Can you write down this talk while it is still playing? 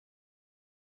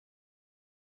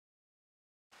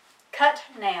cut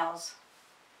nails.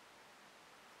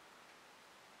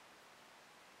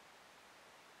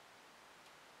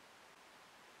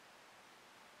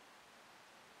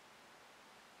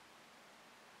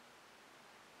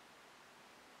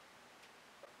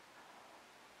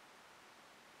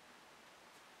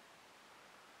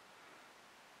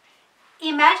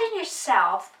 Imagine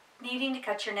yourself needing to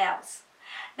cut your nails.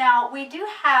 Now, we do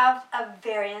have a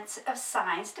variance of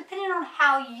signs depending on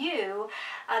how you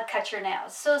cut your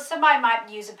nails. So somebody might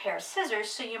use a pair of scissors,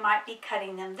 so you might be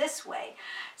cutting them this way.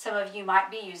 Some of you might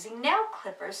be using nail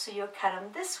clippers, so you'll cut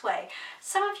them this way.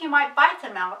 Some of you might bite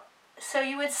them out, so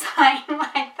you would sign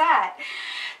like that.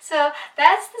 So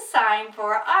that's the sign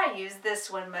for, I use this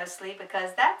one mostly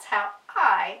because that's how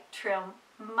I trim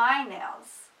my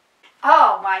nails.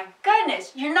 Oh my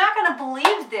goodness, you're not going to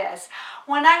believe this.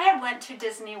 When I had went to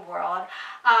Disney World,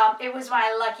 it was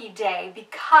my lucky day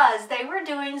because they were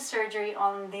doing surgery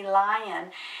on the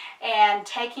lion and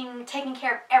taking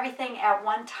care of everything at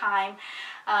one time,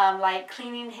 like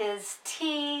cleaning his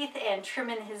teeth and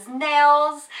trimming his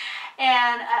nails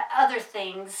and other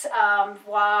things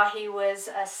while he was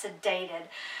sedated.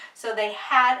 So they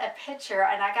had a picture,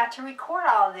 and I got to record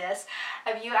all this,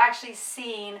 of you actually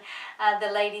seeing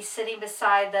the lady sitting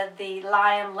beside the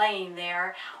lion laying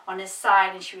there on his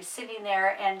side, and she was sitting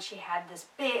there, and she had this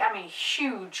big, I mean,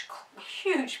 huge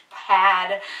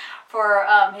pad for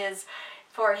his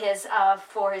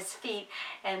feet,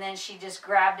 and then she just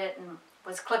grabbed it and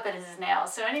was clipping his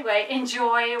nails. So anyway,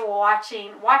 enjoy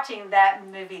watching that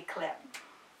movie clip.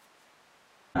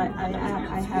 I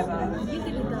have a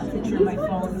picture on my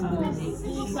phone of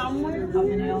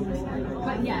the nail.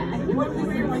 But yeah,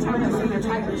 one time I was in their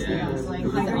tiger's nails, like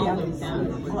well,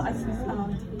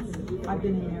 I've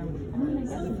been in there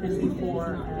before.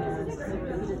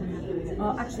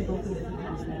 Well, actually, both of them.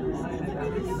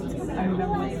 I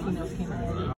remember when the females came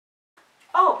in.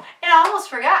 Oh, and I almost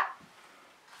forgot.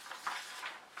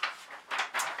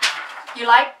 You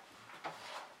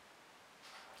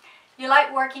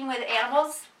like working with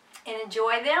animals and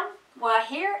enjoy them? Well,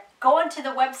 here, go onto the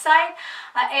website,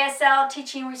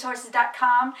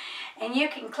 ASLteachingresources.com, and you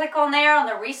can click on there on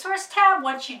the resource tab.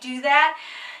 Once you do that,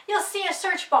 you'll see a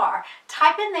search bar.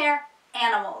 Type in there,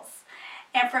 animals.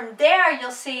 And from there,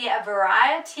 you'll see a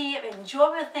variety of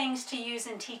enjoyable things to use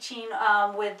in teaching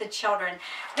with the children.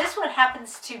 This one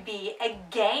happens to be a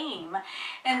game,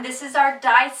 and this is our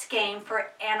dice game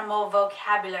for animal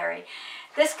vocabulary.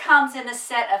 This comes in a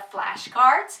set of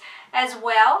flashcards as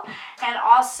well, and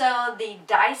also the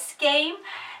dice game,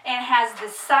 and has the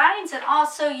signs, and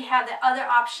also you have the other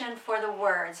option for the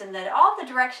words, and then all the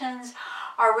directions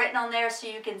are written on there so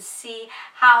you can see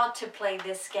how to play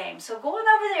this game. So go on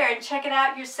over there and check it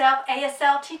out yourself,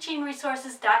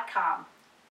 ASLteachingresources.com.